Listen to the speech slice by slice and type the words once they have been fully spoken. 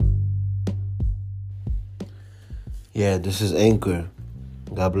Yeah, this is Anchor.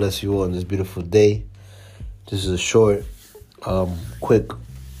 God bless you all on this beautiful day. This is a short, quick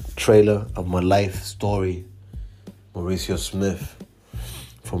trailer of my life story. Mauricio Smith.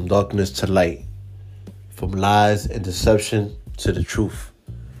 From darkness to light. From lies and deception to the truth.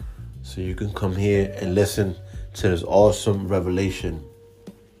 So you can come here and listen to this awesome revelation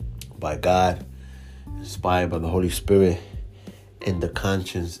by God, inspired by the Holy Spirit, and the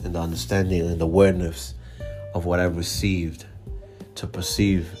conscience and the understanding and the awareness of what I've received to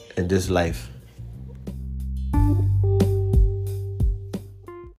perceive in this life.